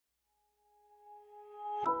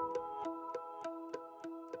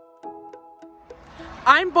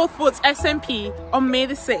I'm both votes SNP on May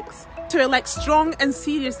the 6th to elect strong and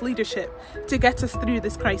serious leadership to get us through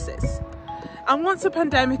this crisis. And once the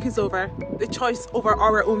pandemic is over, the choice over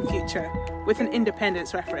our own future with an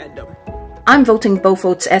independence referendum. I'm voting both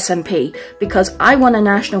votes SNP because I want a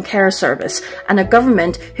national care service and a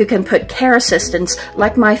government who can put care assistants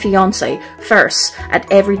like my fiancé first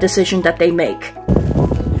at every decision that they make.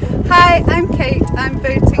 Hi, I'm Kate. I'm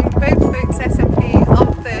voting both votes SNP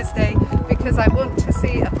on Thursday because I want to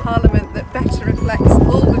see a parliament that better reflects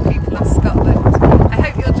all the people of Scotland. I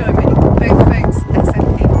hope you'll join me. Both votes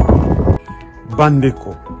SNP.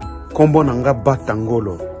 Bandeko, kombo nanga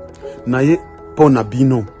batangolo, naye pona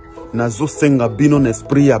bino, nazo senga bino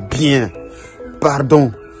n'esprit ya bien.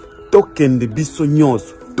 Pardon, tokende biso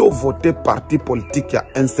nyos, to voter parti politique ya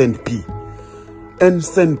SNP.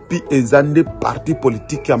 SNP ezande parti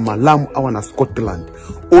politique ya malamu awa na Scotland.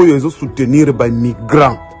 Oyo ezo soutenir by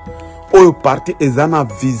migrants. Oyo parti ezana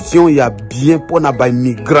vision ya bien pona by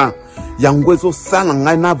migrants. Yango ezo sala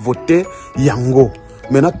ngai na voter yango.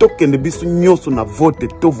 Mena tokende biso nyoso na vote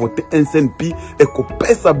to vote SNP e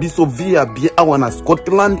kopesa biso via bien awa na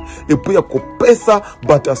Scotland et puis e kopesa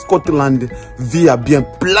bata Scotland via bien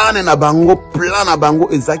plan na bango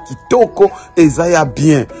eza kitoko eza ya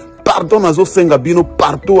bien. Pardon nazo senga bino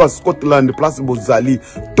partout à Scotland place bozali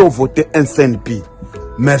to vote SNP.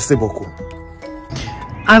 Merci beaucoup.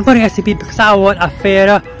 I'm voting SNP because I want a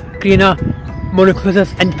fairer, greener, more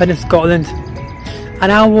inclusive, independent Scotland.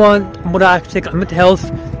 And I want more active on mental health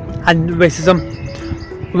and racism,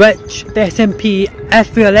 which the SNP,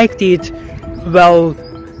 if we elected, will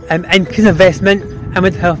increase investment in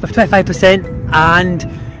mental health by 25% and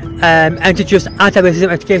introduce anti-racism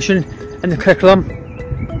education in the curriculum.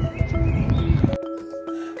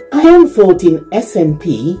 I am voting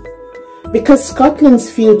SNP because Scotland's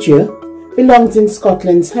future belongs in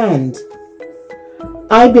Scotland's hand.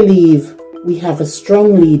 I believe we have a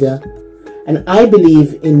strong leader and I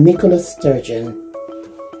believe in Nicola Sturgeon.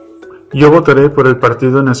 Yo votaré por el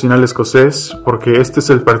Partido Nacional Escocés porque este es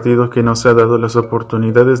el partido que nos ha dado las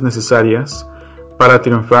oportunidades necesarias para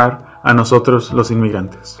triunfar a nosotros los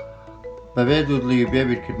inmigrantes.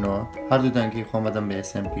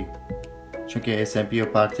 چونکه SNP و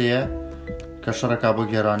پارتیه که شرکا بو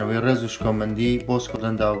گرانوی رزوش کمندی بو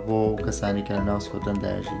سکوتلندا بو کسانی که ناو سکوتلندا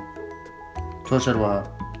اجی تو شروع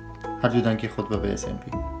هر دو دنکی خود به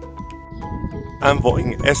SNP. I'm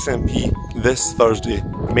voting SNP this Thursday,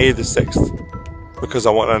 May the 6th, because I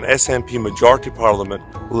want an SNP majority parliament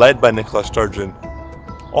led by Nicola Sturgeon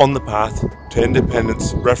on the path to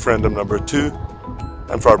independence referendum number 2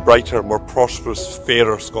 and for a brighter, more prosperous,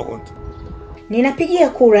 fairer Scotland. Ninapigia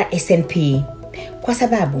kura SNP kwa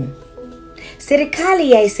sababu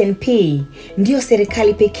serikali ya SNP ndiyo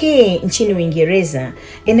serikali pekee nchini Uingereza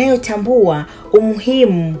inayotambua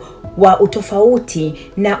umuhimu wa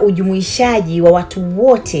utofauti na ujumuishaji wa watu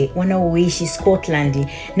wote wanaoishi Scotland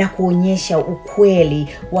na kuonyesha ukweli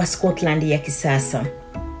wa Scotland ya kisasa.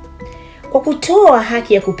 Kwa kutoa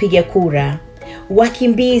haki ya kupiga kura,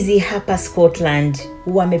 wakimbizi hapa Scotland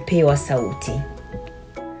wamepewa sauti.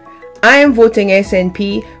 I am voting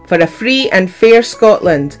SNP for a free and fair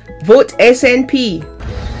Scotland. Vote SNP.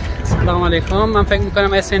 سلام علیکم. من فکر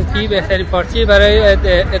میکنم SNP بهترین پارتی برای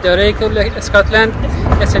اداره کل اسکاتلند.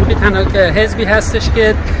 SNP تنها حزبی هستش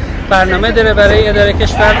که برنامه داره برای اداره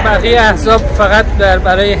کشور. بقیه احزاب فقط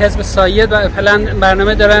برای حزب سایه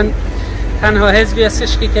برنامه دارن. تنها حزبی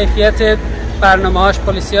هستش که کیفیت برنامه‌هاش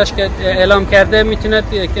پلیسیاش که اعلام کرده میتونه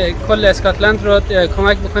کل اسکاتلند رو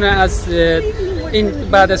کمک بکنه از این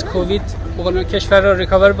بعد از کووید کشور رو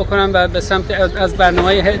ریکاور بکنن و به سمت از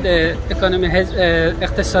برنامه‌های اکونومی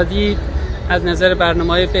اقتصادی، از نظر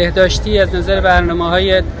برنامه‌های بهداشتی، از نظر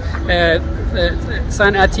برنامه‌های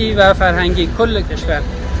صنعتی و فرهنگی کل کشور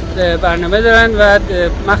برنامه دارن و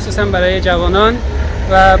مخصوصا برای جوانان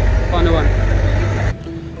و بانوان.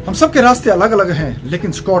 हम सब के रास्ते अलग अलग हैं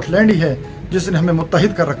लेकिन Scotland ही है जिसने हमें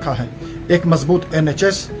मुत्तहिद कर रखा है। एक मजबूत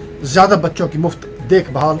NHS, ज्यादा बच्चों की मुफ्त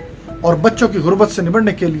देखभाल और बच्चों की गुर्बत से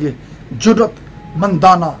निपटने के लिए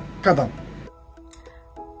जुर्रतमंदाना कदम।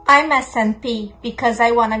 I'm SNP because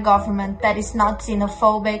I want a government that is not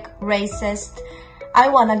xenophobic, racist. I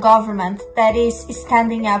want a government that is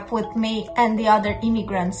standing up with me and the other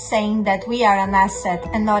immigrants, saying that we are an asset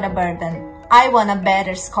and not a burden. I want a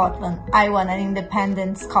better Scotland. I want an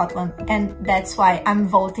independent Scotland, and that's why I'm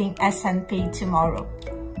voting SNP tomorrow.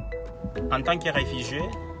 En tant que réfugié,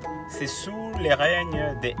 c'est sous le règne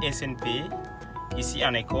de SNP ici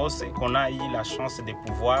en Écosse qu'on a eu la chance de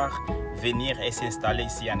pouvoir venir et s'installer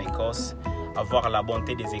ici en Écosse, avoir la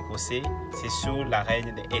bonté des Écossais, c'est sous la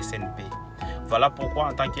règne de SNP. Voilà pourquoi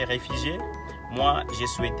en tant que réfugié, moi, je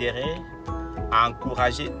souhaiterais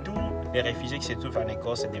encourager tous les réfugiés qui se trouvent en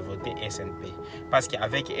Écosse de voter SNP. Parce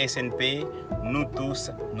qu'avec SNP, nous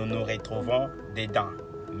tous, nous nous retrouvons dedans.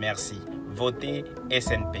 Merci. Votez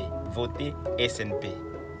SNP. Votez SNP.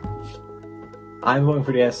 I'm voting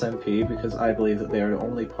for the SNP because I believe that they are the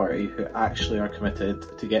only party who actually are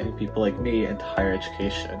committed to getting people like me into higher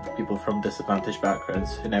education, people from disadvantaged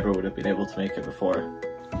backgrounds who never would have been able to make it before.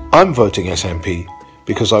 I'm voting SNP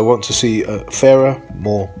because I want to see a fairer,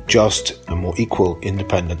 more just and more equal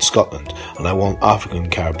independent Scotland, and I want African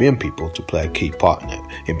and Caribbean people to play a key part in it.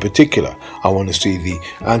 In particular, I want to see the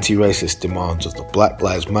anti-racist demands of the Black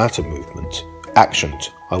Lives Matter movement actioned.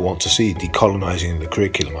 I want to see decolonising the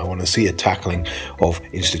curriculum. I want to see a tackling of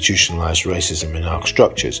institutionalised racism in our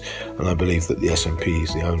structures, and I believe that the SNP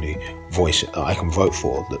is the only voice that I can vote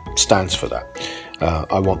for that stands for that.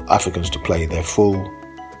 I want Africans to play their full,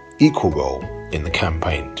 equal role in the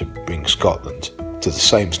campaign to bring Scotland to the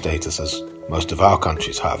same status as most of our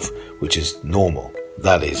countries have, which is normal.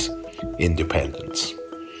 That is independence,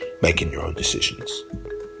 making your own decisions,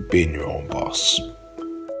 being your own boss.